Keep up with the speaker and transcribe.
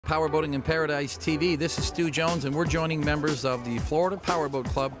Powerboating in Paradise TV. This is Stu Jones, and we're joining members of the Florida Powerboat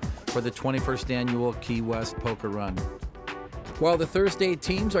Club for the 21st annual Key West Poker Run. While the Thursday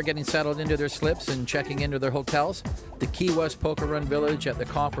teams are getting settled into their slips and checking into their hotels, the Key West Poker Run Village at the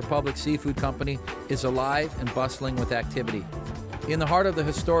Conch Republic Seafood Company is alive and bustling with activity. In the heart of the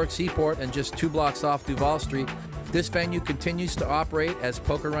historic seaport and just 2 blocks off Duval Street, this venue continues to operate as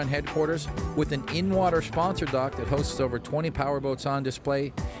Poker Run headquarters with an in-water sponsor dock that hosts over 20 powerboats on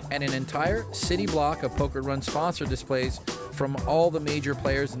display and an entire city block of Poker Run sponsor displays from all the major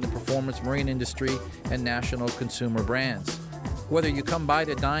players in the performance marine industry and national consumer brands. Whether you come by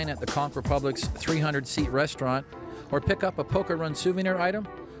to dine at the Conch Republic's 300-seat restaurant, or pick up a Poker Run souvenir item,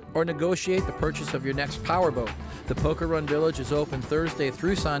 or negotiate the purchase of your next powerboat, the Poker Run Village is open Thursday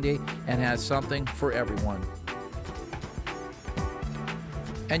through Sunday and has something for everyone.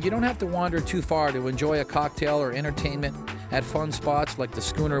 And you don't have to wander too far to enjoy a cocktail or entertainment at fun spots like the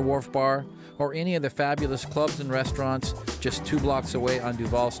Schooner Wharf Bar or any of the fabulous clubs and restaurants just 2 blocks away on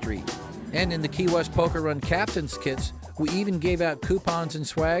Duval Street. And in the Key West Poker Run Captain's Kits, we even gave out coupons and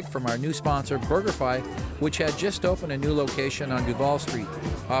swag from our new sponsor, BurgerFi, which had just opened a new location on Duval Street,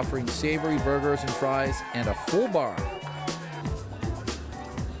 offering savory burgers and fries and a full bar.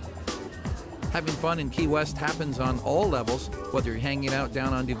 Having fun in Key West happens on all levels, whether you're hanging out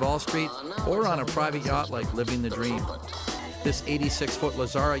down on Duval Street or on a private yacht like living the dream. This 86-foot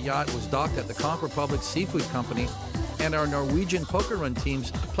Lazara yacht was docked at the Conch Republic Seafood Company, and our Norwegian Poker Run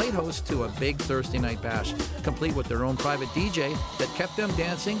teams played host to a big Thursday night bash, complete with their own private DJ that kept them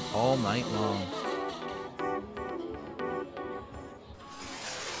dancing all night long.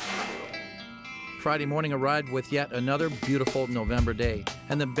 Friday morning arrived with yet another beautiful November day,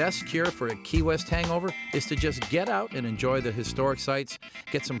 and the best cure for a Key West hangover is to just get out and enjoy the historic sights,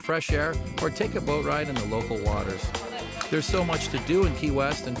 get some fresh air, or take a boat ride in the local waters. There's so much to do in Key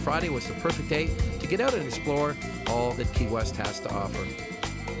West, and Friday was the perfect day to get out and explore all that Key West has to offer.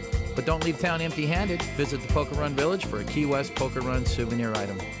 But don't leave town empty-handed. Visit the Poker Run Village for a Key West Poker Run souvenir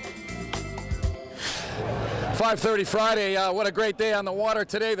item. 5:30 Friday, what a great day on the water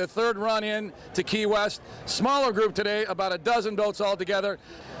today. The third run in to Key West. Smaller group today, about a dozen boats all together.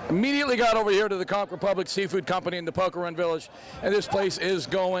 Immediately got over here to the Conch Republic Seafood Company in the Poker Run Village, and this place is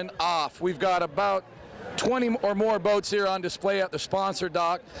going off. We've got about 20 or more boats here on display at the sponsor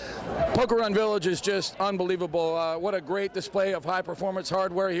dock. Poker Run Village is just unbelievable. What a great display of high-performance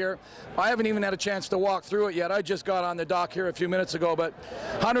hardware here. I haven't even had a chance to walk through it yet. I just got on the dock here a few minutes ago, but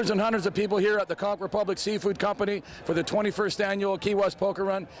hundreds and hundreds of people here at the Conch Republic Seafood Company for the 21st annual Key West Poker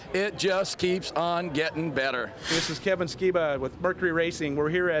Run. It just keeps on getting better. This is Kevin Skiba with Mercury Racing. We're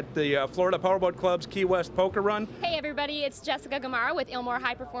here at the Florida Powerboat Club's Key West Poker Run. Hey everybody, it's Jessica Gamara with Ilmore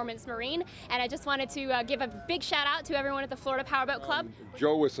High Performance Marine, and I just wanted to give a big shout out to everyone at the Florida Powerboat Club.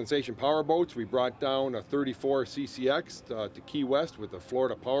 Joe with Sensation Powerboats. We brought down a 34 CCX to Key West with the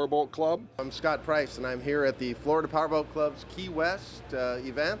Florida Powerboat Club. I'm Scott Price, and I'm here at the Florida Powerboat Club's Key West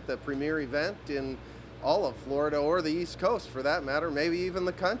event, the premier event in all of Florida or the East Coast for that matter, maybe even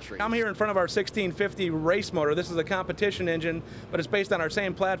the country. I'm here in front of our 1650 race motor. This is a competition engine, but it's based on our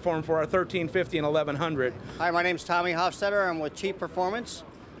same platform for our 1350 and 1100. Hi, my name's Tommy Hofstetter. I'm with Cheap Performance.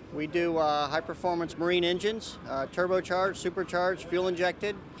 We do high-performance marine engines, turbocharged, supercharged,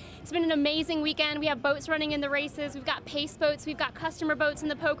 fuel-injected. It's been an amazing weekend. We have boats running in the races. We've got pace boats. We've got customer boats in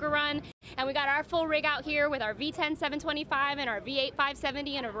the Poker Run. And we got our full rig out here with our V10 725 and our V8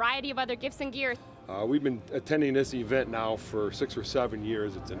 570 and a variety of other gifts and gear. We've been attending this event now for 6 or 7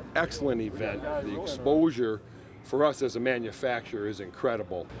 years. It's an excellent event. The exposure for us as a manufacturer is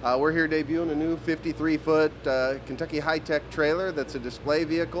incredible. We're here debuting a new 53-foot Kentucky high-tech trailer that's a display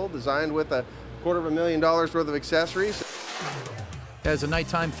vehicle designed with $250,000 worth of accessories. As the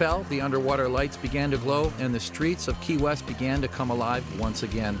nighttime fell, the underwater lights began to glow and the streets of Key West began to come alive once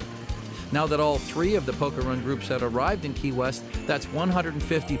again. Now that all 3 of the Poker Run groups had arrived in Key West, that's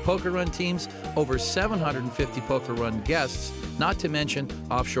 150 Poker Run teams, over 750 Poker Run guests, not to mention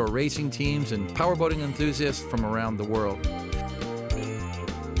offshore racing teams and powerboating enthusiasts from around the world.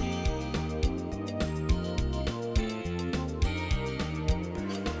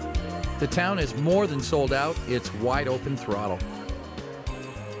 The town is more than sold out, it's wide open throttle.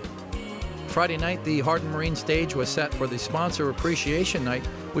 Friday night, the Hardin Marine stage was set for the Sponsor Appreciation Night,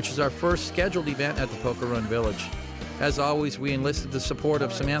 which is our first scheduled event at the Poker Run Village. As always, we enlisted the support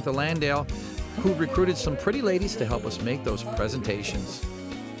of Samantha Landale, who recruited some pretty ladies to help us make those presentations.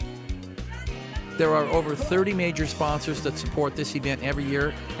 There are over 30 major sponsors that support this event every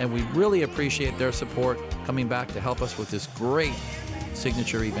year, and we really appreciate their support coming back to help us with this great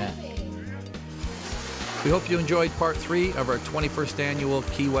signature event. We hope you enjoyed part 3 of our 21st annual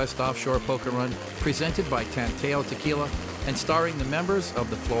Key West Offshore Poker Run, presented by Tanteo Tequila and starring the members of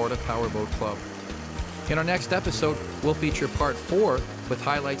the Florida Powerboat Club. In our next episode, we'll feature part 4 with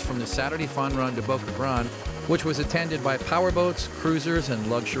highlights from the Saturday Fun Run to Boca Grande, which was attended by powerboats, cruisers, and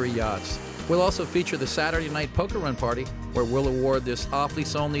luxury yachts. We'll also feature the Saturday night poker run party, where we'll award this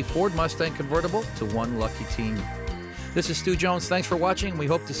off-lease-only Ford Mustang convertible to one lucky team. This is Stu Jones. Thanks for watching. We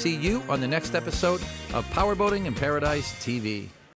hope to see you on the next episode of Powerboating in Paradise TV.